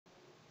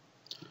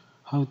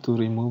How to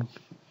remove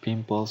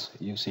pimples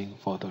using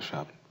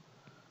Photoshop.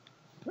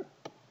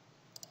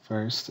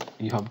 First,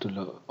 you have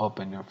to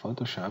open your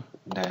Photoshop,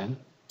 then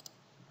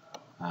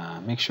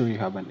make sure you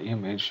have an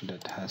image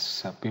that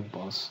has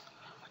pimples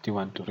that you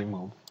want to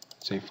remove.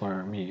 Say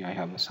for me, I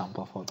have a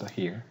sample photo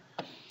here.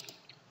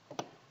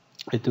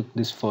 I took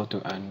this photo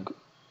and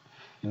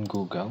in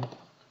Google.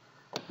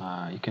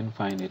 You can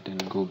find it in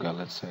Google.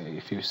 Let's say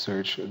if you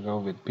search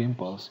girl with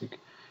pimples, you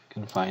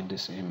can find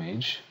this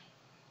image.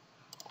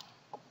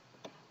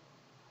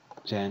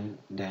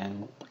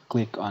 Then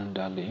click on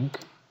the link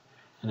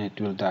and it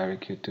will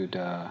direct you to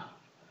the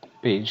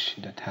page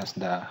that has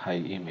the high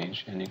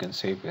image, and you can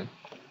save it,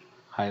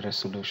 high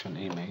resolution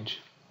image,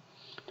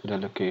 to the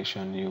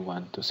location you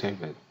want to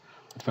save it.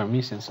 But for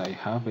me, since I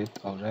have it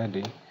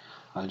already,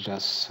 I'll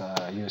just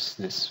use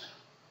this.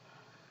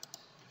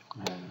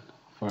 And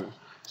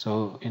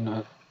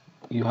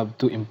you have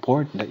to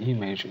import the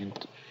image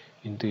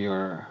into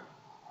your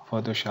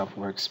Photoshop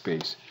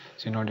workspace.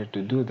 So in order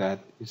to do that,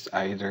 it's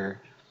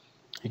either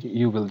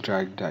you will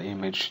drag the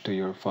image to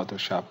your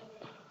Photoshop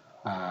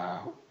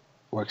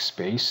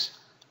workspace,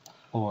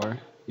 or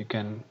you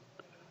can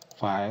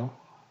file,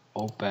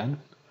 open,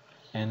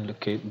 and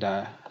locate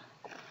the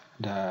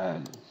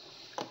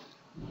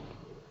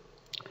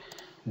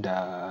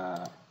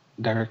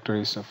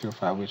directories of your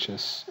file, which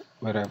is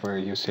wherever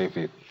you save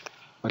it.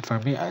 But for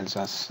me, I'll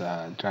just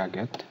drag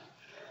it.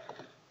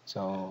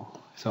 So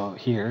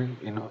here,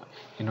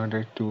 in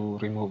order to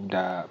remove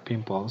the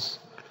pimples,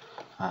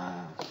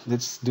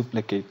 let's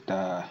duplicate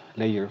the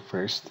layer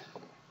first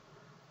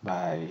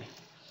by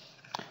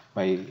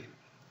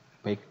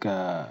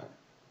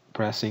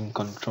pressing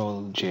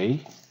Ctrl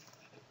J.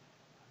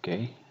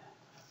 Okay,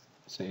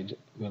 so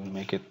we'll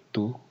make it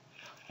 2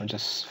 or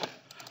just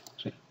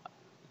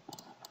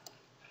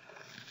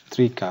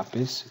 3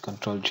 copies.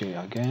 Ctrl J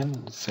again.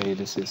 Let's say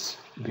this is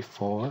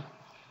before.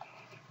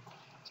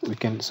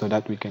 So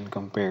that we can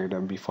compare the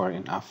before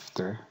and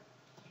after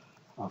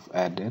of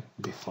edit.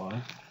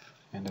 Before,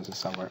 and this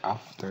is our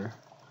after.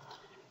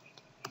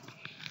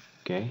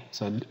 Okay,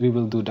 so we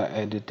will do the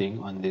editing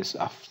on this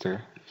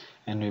after,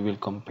 and we will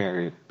compare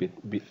it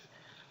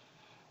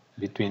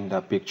between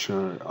the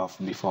picture of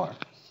before.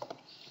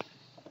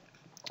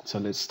 So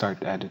let's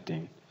start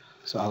editing.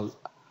 So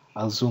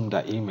I'll zoom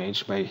the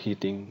image by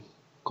hitting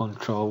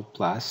Control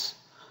plus,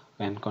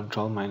 and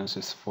Control minus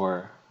is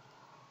for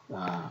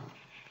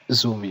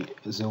zoom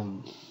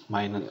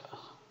minus,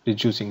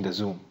 reducing the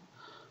zoom.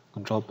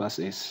 Control plus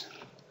is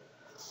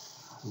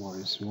more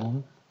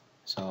zoom.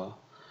 So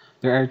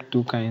there are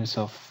 2 kinds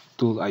of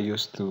tool I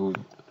use to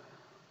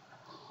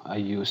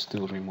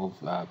remove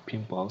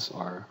pimples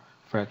or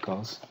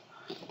freckles,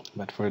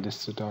 but for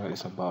this tutorial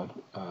is about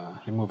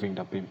removing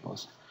the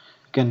pimples.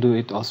 You can do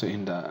it also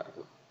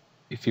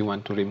if you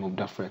want to remove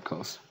the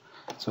freckles.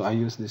 So I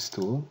use this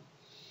tool,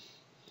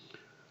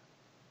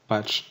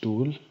 patch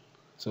tool.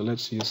 So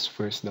let's use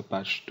first the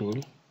patch tool.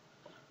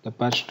 The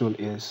patch tool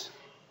is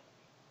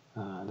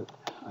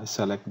I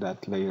select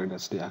that layer,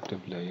 that's the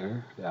active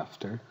layer, the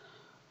after.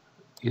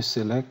 You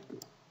select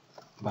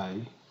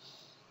by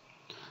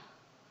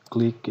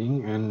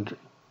clicking and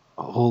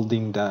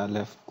holding the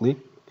left click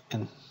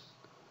and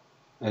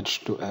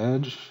edge to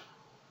edge.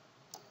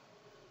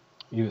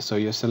 So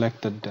you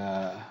selected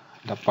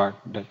the part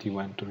that you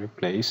want to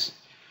replace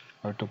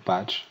or to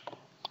patch.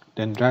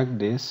 Then drag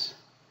this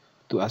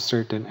to a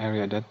certain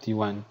area that you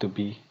want to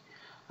be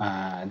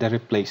the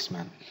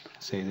replacement.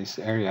 Say this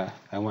area,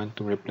 I want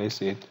to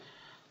replace it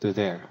to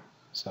there.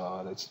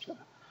 So let's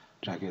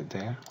drag it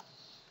there.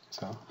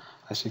 So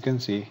as you can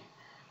see,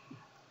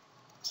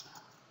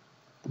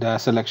 the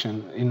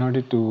selection, in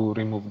order to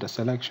remove the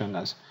selection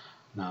as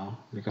now,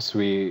 because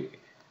we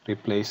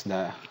replaced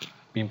the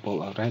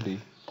pimple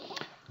already,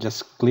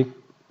 just click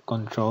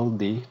Ctrl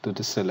D to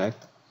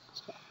deselect.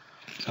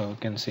 So you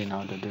can see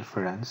now the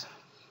difference.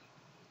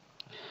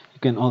 You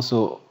can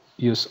also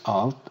use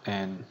Alt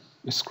and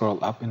scroll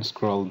up and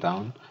scroll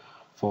down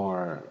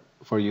for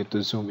you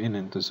to zoom in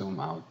and to zoom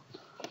out.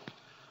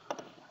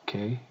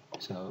 Okay,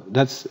 so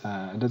that's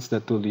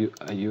the tool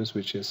I use,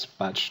 which is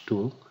patch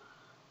tool.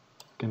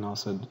 You can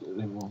also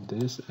remove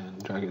this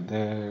and drag it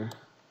there.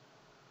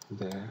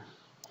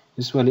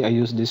 Usually I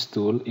use this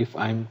tool if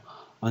I'm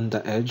on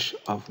the edge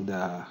of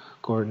the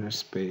corner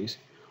space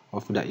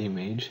of the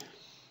image.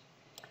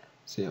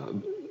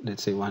 So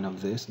let's say one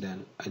of this,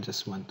 then I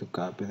just want to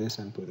copy this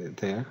and put it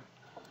there,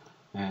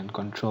 and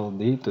Control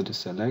D to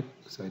deselect,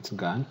 so it's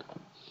gone.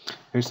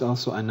 There's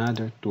also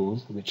another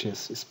tool, which is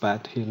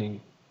spot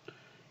healing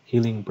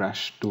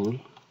brush tool,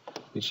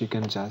 which you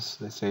can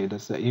just, let's say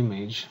that's the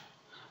image,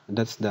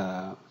 that's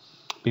the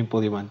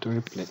pimple you want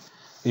to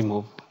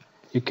remove.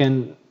 You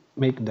can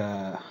make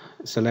the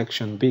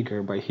selection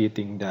bigger by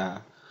hitting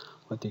the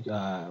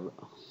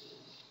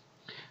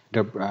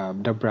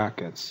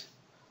brackets.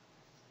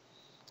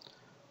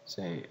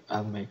 Say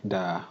I'll make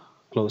the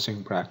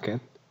closing bracket.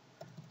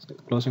 So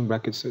closing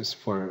brackets is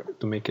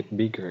to make it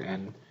bigger,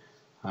 and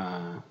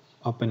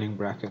opening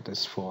bracket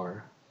is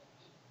for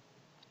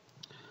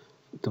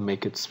to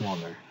make it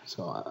smaller.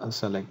 So I'll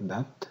select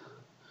that.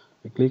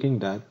 By clicking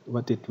that,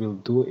 what it will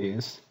do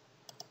is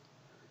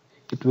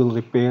it will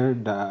repair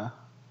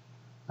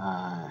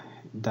uh,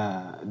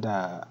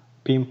 the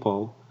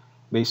pimple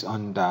based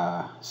on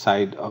the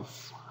side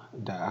of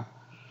the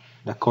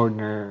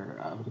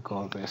corner, we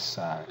call this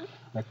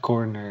the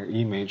corner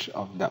image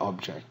of the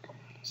object.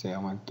 Say I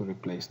want to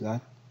replace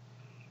that.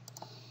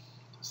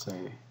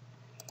 Say,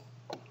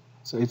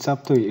 so it's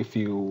up to you if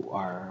you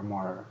are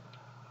more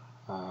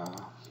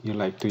you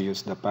like to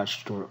use the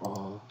patch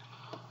tool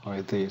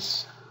or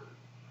this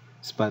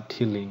spot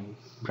healing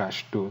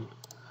brush tool.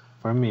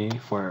 For me,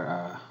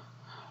 for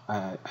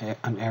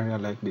an area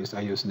like this,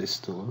 I use this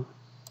tool.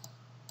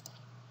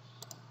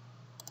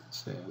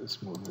 So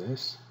let's move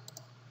this.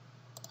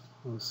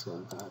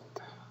 Also that.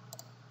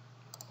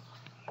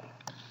 I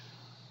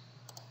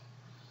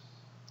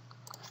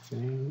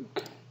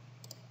think.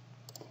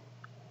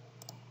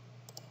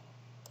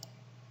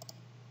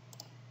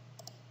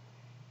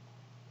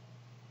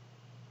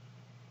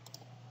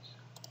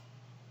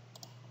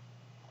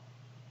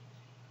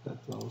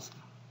 That's also.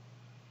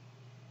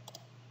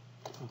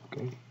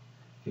 Okay.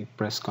 You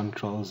press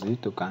Ctrl Z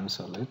to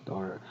cancel it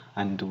or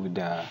undo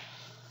the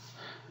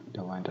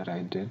one that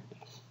I did.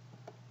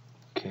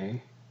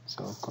 Okay,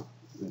 so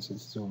let's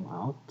zoom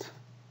out.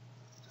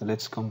 So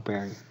let's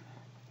compare.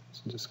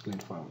 Let's just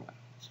click forward.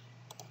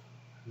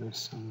 There's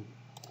some.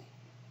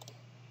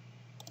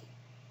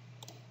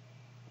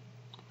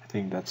 I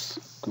think that's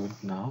good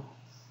now.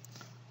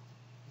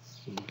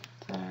 So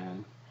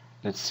then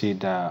let's see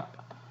the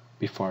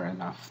before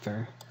and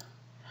after.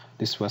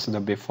 This was the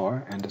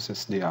before and this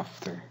is the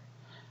after.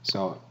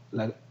 So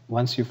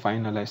once you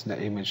finalize the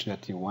image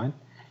that you want,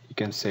 you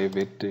can save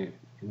it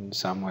in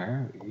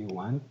somewhere you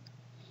want.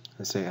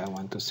 Let's say I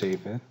want to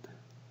save it.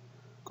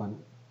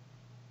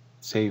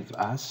 Save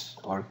as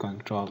or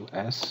Control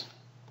S.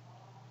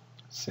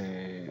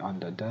 Say on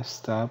the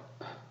desktop.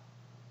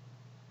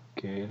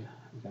 Okay,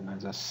 then I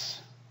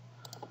just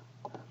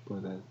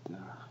put it.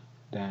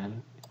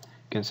 Then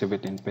you can save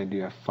it in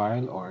PDF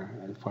file, or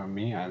for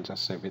me, I'll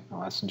just save it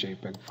now as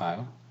JPEG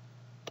file.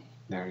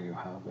 There you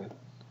have it.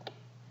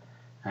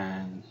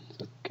 And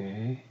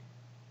okay,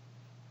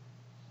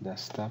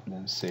 desktop,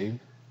 then save.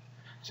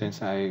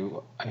 Since I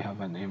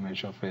have an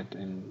image of it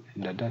in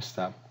the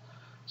desktop,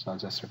 so I'll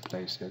just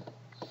replace it.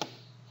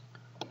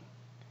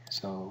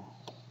 So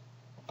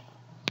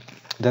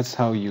that's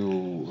how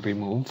you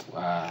remove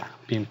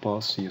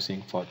pimples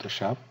using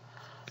Photoshop.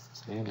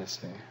 Okay, let's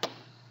say.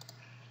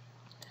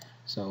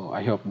 So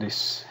I hope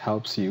this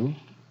helps you,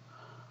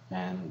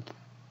 and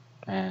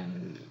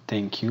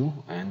thank you,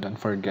 and don't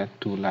forget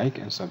to like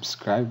and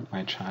subscribe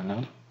my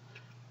channel.